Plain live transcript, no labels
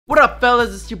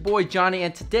fellas, it's your boy Johnny,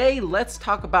 and today let's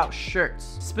talk about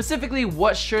shirts. Specifically,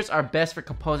 what shirts are best for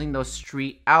composing those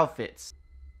street outfits.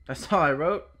 That's all I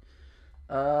wrote.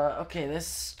 Okay,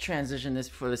 let's transition this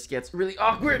before this gets really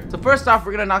awkward. So first off,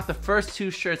 we're gonna knock the first two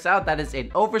shirts out. That is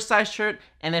an oversized shirt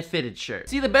and a fitted shirt.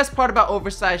 See, the best part about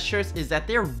oversized shirts is that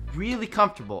they're really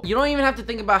comfortable. You don't even have to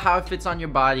think about how it fits on your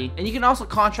body, and you can also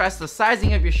contrast the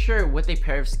sizing of your shirt with a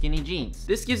pair of skinny jeans.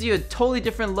 This gives you a totally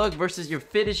different look versus your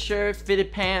fitted shirt,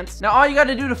 fitted pants. Now, all you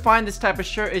gotta do to find this type of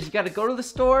shirt is you gotta go to the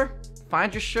store,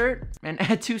 find your shirt, and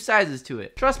add 2 sizes to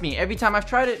it. Trust me, every time I've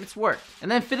tried it, it's worked. And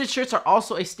then fitted shirts are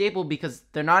also a staple because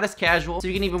they're not as casual, so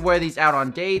you can even wear these out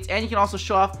on dates, and you can also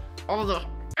show off all the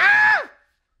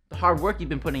hard work you've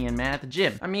been putting in, man, at the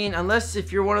gym. I mean, unless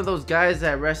if you're one of those guys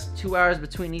that rest 2 hours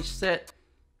between each set,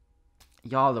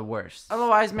 y'all the worst.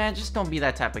 Otherwise, man, just don't be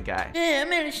that type of guy. Yeah,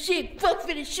 I'm out of shape. Fuck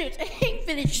fitted shirts. I hate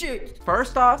fitted shirts.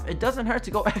 First off, it doesn't hurt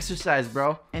to go exercise,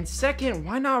 bro. And second,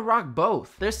 why not rock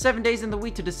both? There's 7 days in the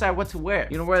week to decide what to wear.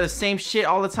 You don't wear the same shit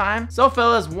all the time? So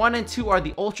fellas, 1 and 2 are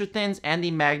the ultra thins and the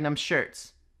magnum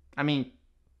shirts. I mean,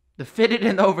 the fitted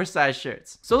and the oversized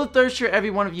shirts. So the third shirt every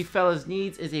one of you fellas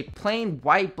needs is a plain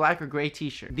white, black, or gray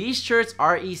t-shirt. These shirts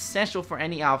are essential for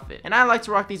any outfit, and I like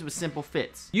to rock these with simple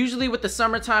fits. Usually with the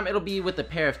summertime, it'll be with a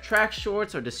pair of track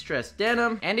shorts or distressed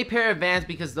denim, and a pair of Vans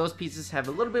because those pieces have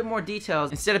a little bit more details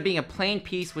instead of being a plain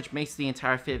piece, which makes the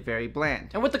entire fit very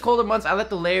bland. And with the colder months, I let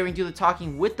the layering do the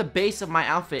talking. With the base of my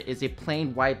outfit is a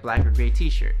plain white, black, or gray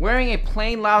t-shirt. Wearing a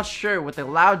plain loud shirt with a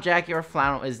loud jacket or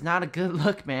flannel is not a good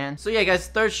look, man. So yeah guys,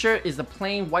 third shirt is the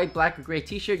plain white, black, or gray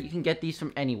t-shirt. You can get these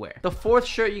from anywhere. The fourth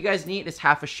shirt you guys need is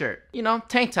half a shirt. You know,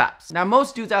 tank tops. Now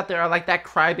most dudes out there are like that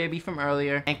crybaby from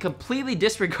earlier and completely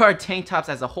disregard tank tops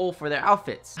as a whole for their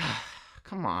outfits.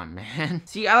 Come on, man.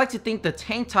 See, I like to think the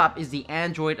tank top is the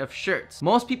Android of shirts.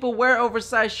 Most people wear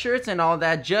oversized shirts and all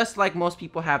that, just like most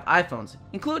people have iPhones,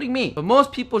 including me. But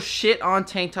most people shit on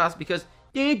tank tops because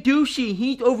they're douchey,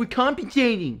 he's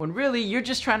overcompensating. When really, you're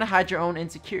just trying to hide your own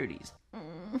insecurities.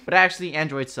 But actually,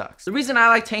 Android sucks. The reason I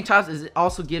like tank tops is it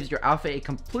also gives your outfit a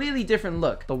completely different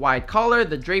look. The wide collar,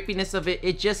 the drapiness of it,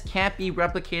 it just can't be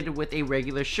replicated with a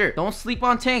regular shirt. Don't sleep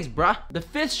on tanks, bruh. The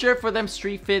fifth shirt for them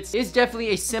street fits is definitely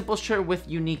a simple shirt with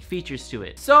unique features to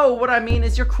it. So what I mean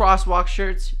is your crosswalk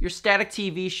shirts, your static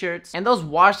TV shirts, and those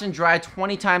washed and dried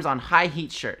 20 times on high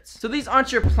heat shirts. So these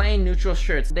aren't your plain neutral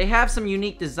shirts. They have some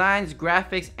unique designs,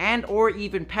 graphics, and or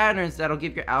even patterns that'll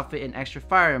give your outfit an extra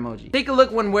fire emoji. Take a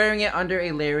look when wearing it under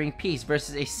a layering piece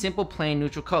versus a simple plain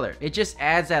neutral color. It just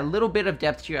adds that little bit of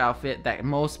depth to your outfit that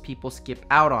most people skip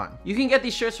out on. You can get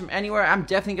these shirts from anywhere. I'm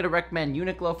definitely gonna recommend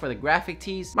Uniqlo for the graphic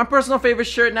tees. My personal favorite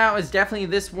shirt now is definitely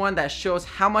this one that shows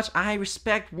how much I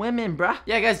respect women, bruh.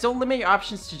 Yeah guys, don't limit your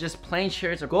options to just plain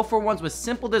shirts, or go for ones with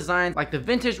simple designs like the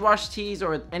vintage wash tees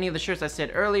or any of the shirts I said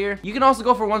earlier. You can also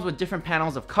go for ones with different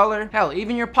panels of color. Hell,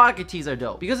 even your pocket tees are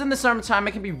dope. Because in the summertime,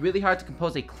 it can be really hard to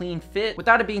compose a clean fit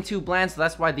without it being too bland, so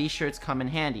that's why these shirts come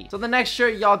in handy. So the next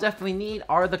shirt y'all definitely need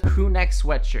are the crew neck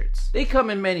sweatshirts. They come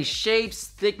in many shapes,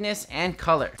 thickness, and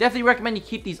color. Definitely recommend you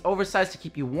keep these oversized to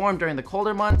keep you warm during the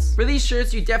colder months. For these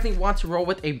shirts, you definitely want to roll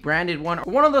with a branded one,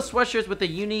 or one of those sweatshirts with a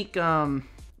unique,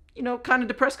 you know, kind of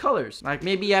depressed colors. Like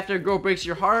maybe after a girl breaks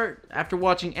your heart, after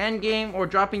watching Endgame, or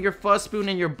dropping your fuzz spoon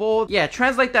in your bowl. Yeah,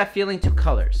 translate that feeling to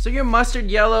colors. So your mustard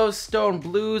yellows, stone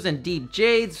blues, and deep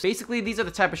jades. Basically, these are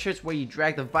the type of shirts where you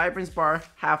drag the vibrance bar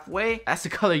halfway. That's the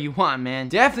color you want, man.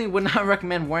 Definitely would not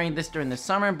recommend wearing this during the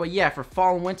summer, but yeah, for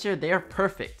fall and winter, they are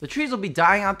perfect. The trees will be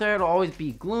dying out there. It'll always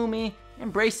be gloomy.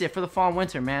 Embrace it for the fall and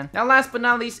winter, man. Now last but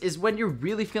not least is when you're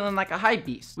really feeling like a hype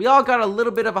beast. We all got a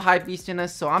little bit of a hype beast in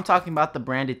us, so I'm talking about the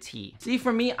branded tee. See,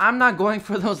 for me, I'm not going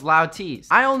for those loud tees.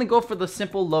 I only go for the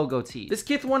simple logo tee. This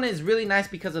Kith one is really nice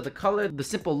because of the color, the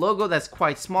simple logo that's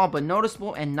quite small but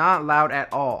noticeable and not loud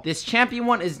at all. This Champion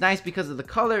one is nice because of the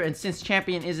color, and since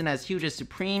Champion isn't as huge as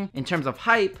Supreme in terms of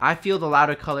hype, I feel the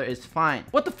louder color is fine.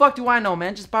 What the fuck do I know,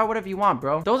 man? Just buy whatever you want,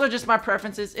 bro. Those are just my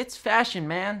preferences. It's fashion,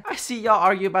 man. I see y'all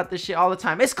argue about this shit all the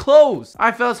time. It's clothes.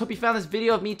 Alright fellas, hope you found this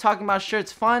video of me talking about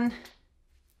shirts fun.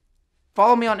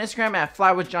 Follow me on Instagram at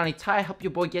flywithjohnnyty. Help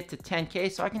your boy get to 10K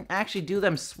so I can actually do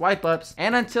them swipe ups.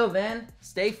 And until then,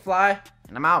 stay fly,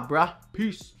 and I'm out, bruh.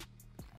 Peace.